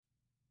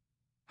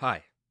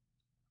Hi,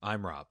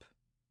 I'm Rob.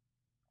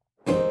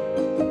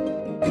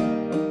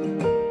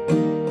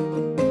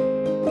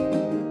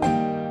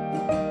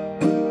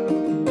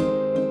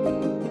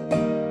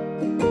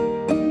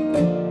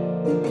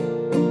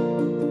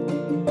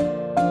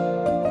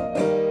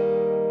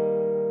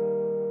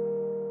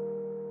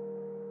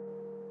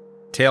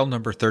 Tale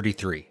number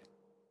 33.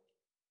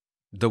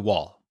 The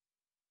Wall.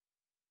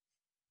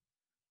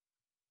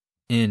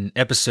 In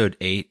episode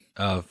 8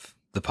 of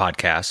the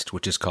podcast,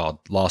 which is called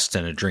Lost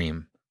in a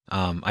Dream,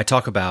 I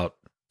talk about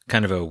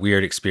kind of a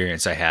weird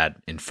experience I had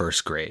in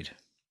first grade.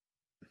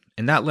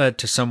 And that led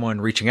to someone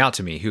reaching out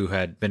to me who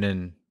had been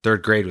in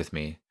third grade with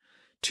me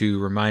to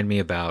remind me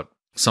about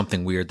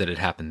something weird that had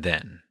happened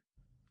then.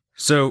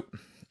 So,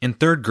 in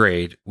third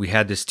grade, we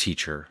had this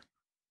teacher.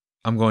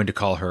 I'm going to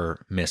call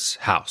her Miss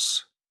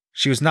House.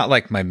 She was not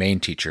like my main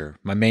teacher.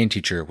 My main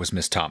teacher was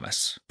Miss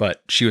Thomas,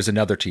 but she was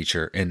another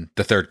teacher in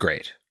the third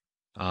grade.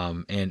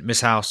 And Miss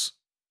House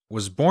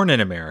was born in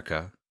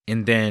America,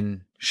 and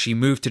then she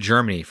moved to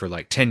Germany for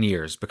like 10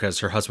 years because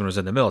her husband was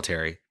in the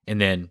military, and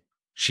then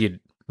she had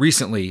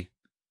recently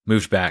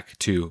moved back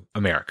to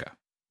America,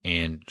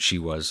 and she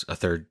was a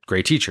third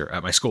grade teacher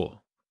at my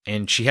school.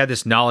 And she had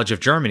this knowledge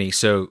of Germany,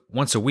 so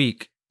once a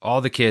week,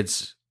 all the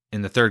kids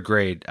in the third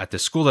grade at the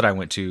school that I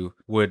went to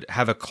would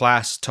have a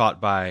class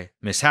taught by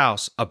Miss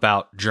House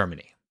about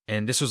Germany.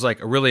 And this was like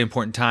a really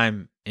important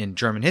time in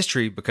German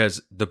history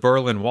because the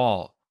Berlin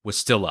Wall was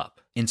still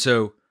up. And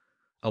so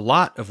a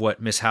lot of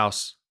what Miss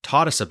House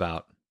taught us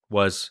about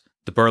was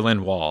the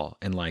Berlin Wall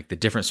and like the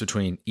difference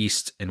between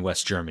East and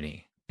West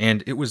Germany.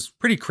 And it was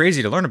pretty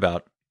crazy to learn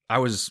about. I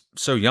was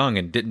so young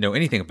and didn't know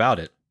anything about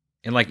it.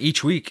 And like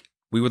each week,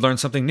 we would learn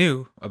something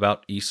new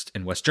about East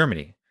and West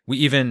Germany. We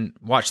even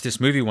watched this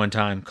movie one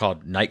time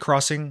called Night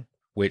Crossing,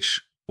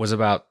 which was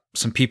about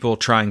some people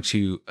trying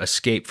to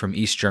escape from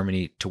East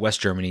Germany to West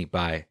Germany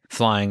by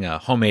flying a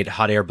homemade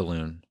hot air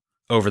balloon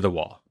over the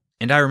wall.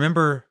 And I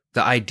remember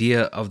the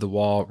idea of the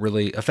wall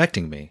really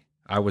affecting me.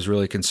 I was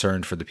really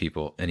concerned for the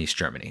people in East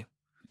Germany.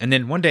 And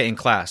then one day in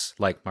class,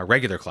 like my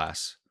regular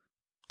class,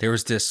 there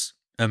was this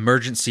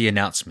emergency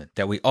announcement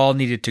that we all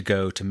needed to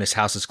go to Miss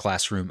House's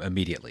classroom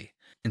immediately.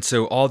 And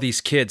so all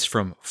these kids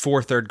from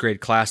 4 third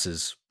grade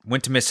classes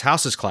went to Miss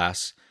House's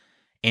class,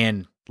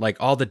 and like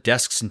all the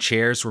desks and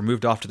chairs were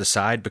moved off to the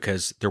side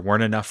because there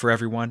weren't enough for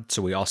everyone.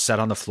 So we all sat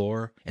on the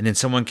floor, and then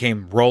someone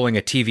came rolling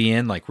a TV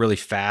in like really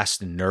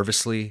fast and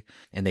nervously,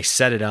 and they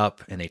set it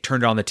up and they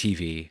turned on the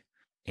TV,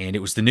 and it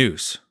was the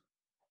news,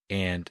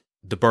 and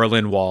the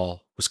Berlin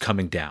Wall was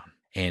coming down.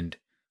 And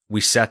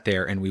we sat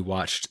there and we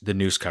watched the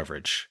news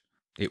coverage.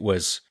 It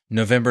was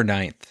November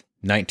 9th,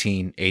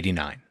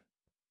 1989.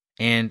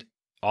 And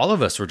all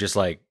of us were just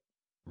like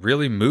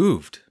really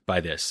moved by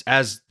this,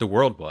 as the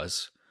world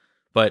was.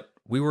 But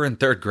we were in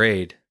third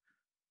grade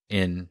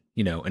in,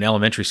 an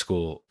elementary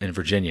school in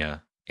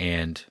Virginia.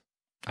 And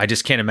I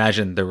just can't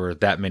imagine there were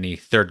that many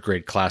third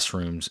grade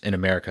classrooms in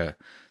America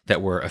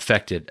that were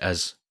affected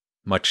as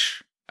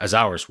much as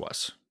ours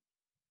was.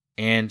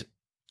 And,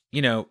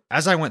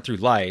 as I went through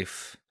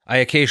life, I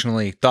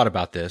occasionally thought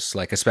about this,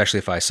 like especially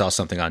if I saw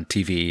something on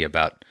TV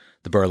about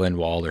the Berlin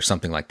Wall or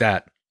something like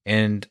that,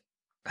 and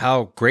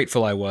how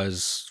grateful I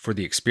was for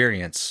the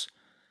experience.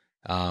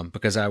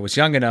 Because I was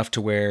young enough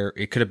to where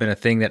it could have been a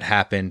thing that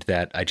happened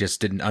that I just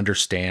didn't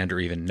understand or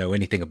even know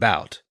anything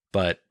about.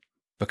 But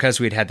because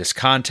we had had this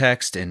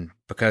context and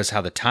because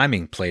how the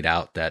timing played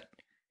out, that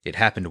it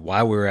happened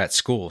while we were at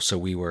school, so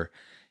we were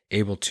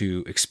able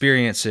to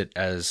experience it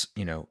as,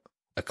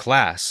 a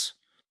class,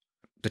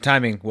 the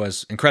timing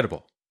was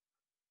incredible.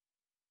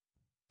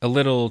 A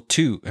little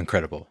too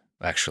incredible,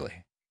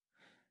 actually.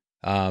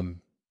 I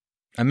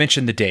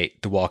mentioned the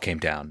date the wall came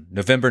down,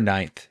 November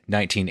 9th,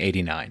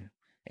 1989.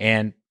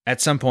 And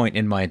at some point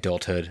in my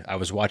adulthood, I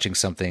was watching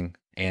something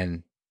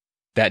and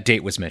that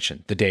date was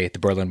mentioned, the day the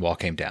Berlin Wall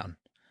came down.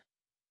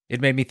 It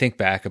made me think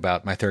back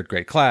about my third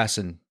grade class,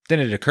 and then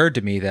it occurred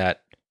to me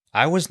that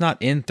I was not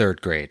in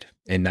third grade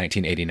in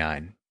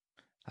 1989.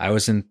 I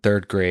was in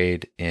third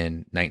grade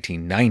in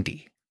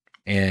 1990.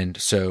 And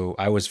so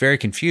I was very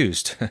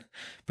confused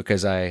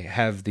because I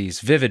have these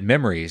vivid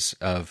memories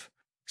of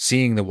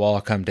seeing the wall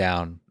come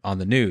down on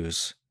the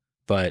news,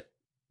 but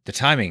the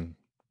timing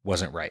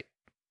wasn't right.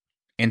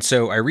 And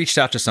so I reached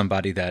out to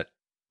somebody that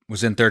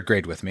was in third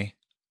grade with me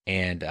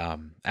and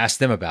asked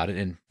them about it.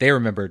 And they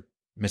remembered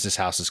Mrs.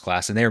 House's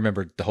class and they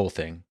remembered the whole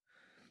thing.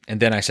 And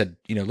then I said,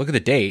 look at the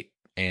date.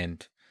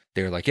 And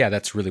they were like, yeah,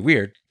 that's really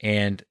weird.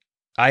 And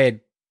I had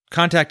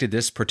contacted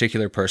this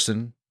particular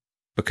person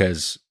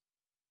because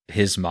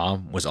his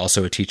mom was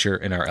also a teacher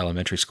in our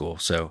elementary school.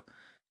 So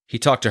he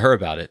talked to her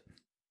about it.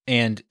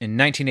 And in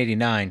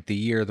 1989, the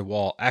year the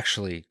wall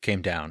actually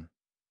came down,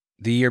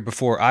 the year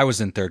before I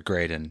was in third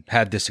grade and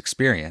had this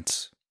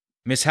experience,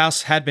 Miss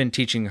House had been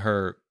teaching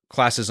her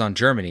classes on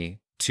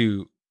Germany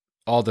to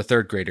all the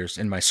third graders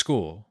in my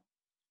school.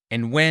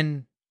 And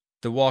when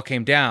the wall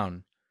came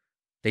down,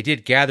 they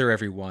did gather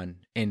everyone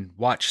and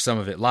watch some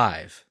of it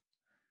live.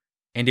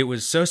 And it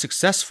was so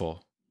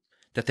successful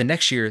that the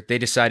next year they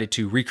decided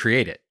to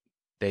recreate it.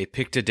 They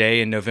picked a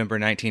day in November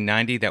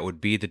 1990 that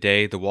would be the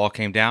day the wall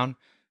came down,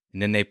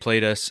 and then they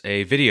played us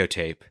a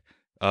videotape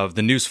of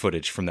the news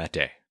footage from that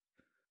day.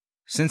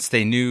 Since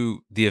they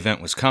knew the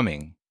event was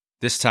coming,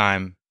 this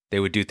time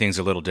they would do things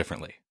a little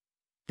differently.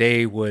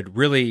 They would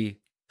really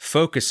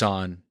focus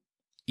on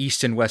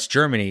East and West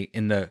Germany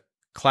in the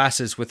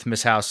classes with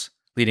Miss House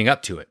leading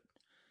up to it.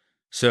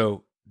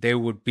 So they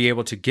would be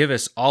able to give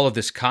us all of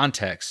this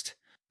context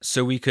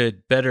so we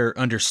could better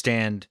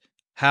understand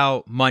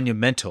how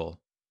monumental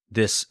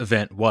this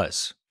event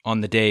was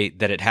on the day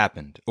that it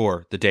happened,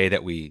 or the day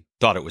that we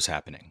thought it was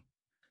happening.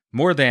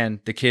 More than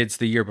the kids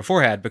the year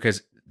before had,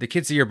 because the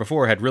kids the year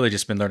before had really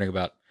just been learning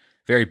about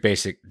very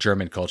basic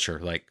German culture,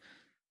 like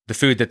the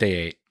food that they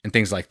ate and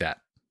things like that.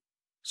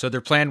 So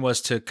their plan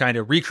was to kind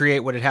of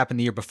recreate what had happened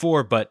the year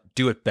before, but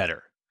do it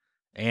better.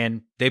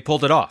 And they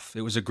pulled it off.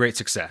 It was a great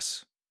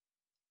success.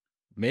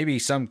 Maybe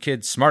some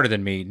kids smarter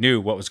than me knew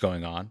what was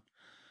going on.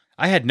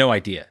 I had no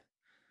idea.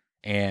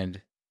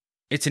 And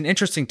it's an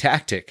interesting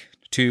tactic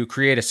to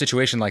create a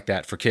situation like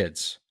that for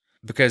kids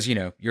because,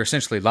 you're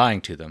essentially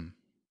lying to them.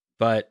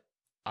 But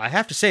I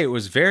have to say it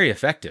was very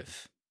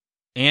effective.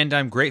 And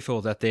I'm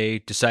grateful that they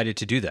decided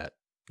to do that.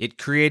 It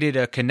created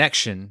a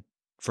connection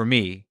for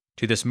me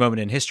to this moment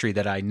in history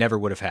that I never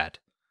would have had.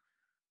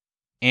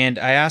 And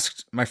I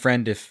asked my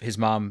friend if his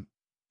mom,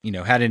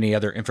 had any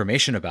other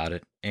information about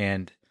it.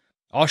 And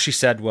all she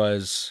said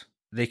was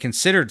they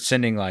considered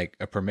sending like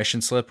a permission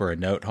slip or a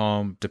note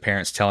home to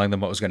parents telling them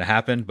what was going to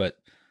happen, but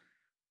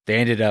they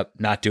ended up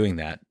not doing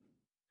that.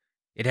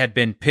 It had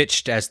been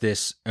pitched as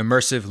this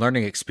immersive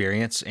learning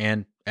experience,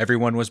 and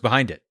everyone was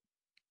behind it.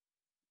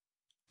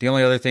 The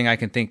only other thing I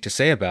can think to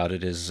say about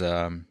it is,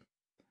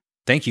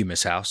 thank you,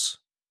 Miss House.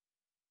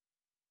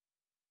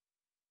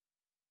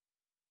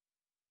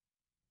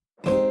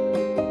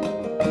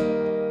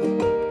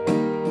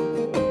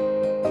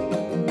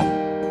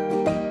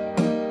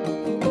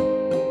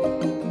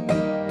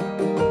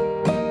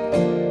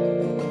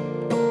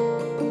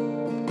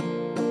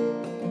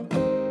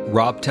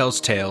 Rob Tells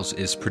Tales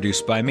is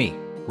produced by me,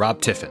 Rob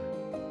Tiffin.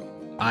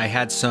 I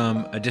had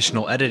some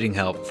additional editing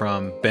help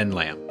from Ben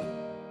Lamb.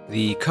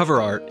 The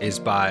cover art is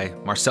by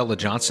Marcella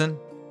Johnson.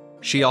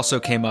 She also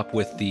came up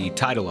with the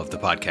title of the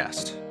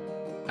podcast.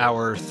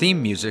 Our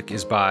theme music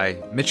is by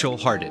Mitchell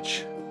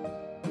Hardage.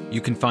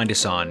 You can find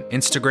us on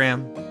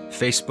Instagram,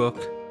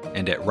 Facebook,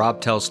 and at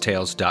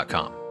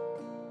robtellstales.com.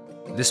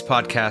 This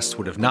podcast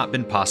would have not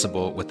been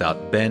possible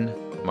without Ben,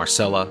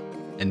 Marcella,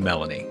 and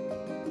Melanie.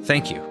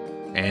 Thank you,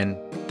 and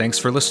thanks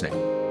for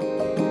listening.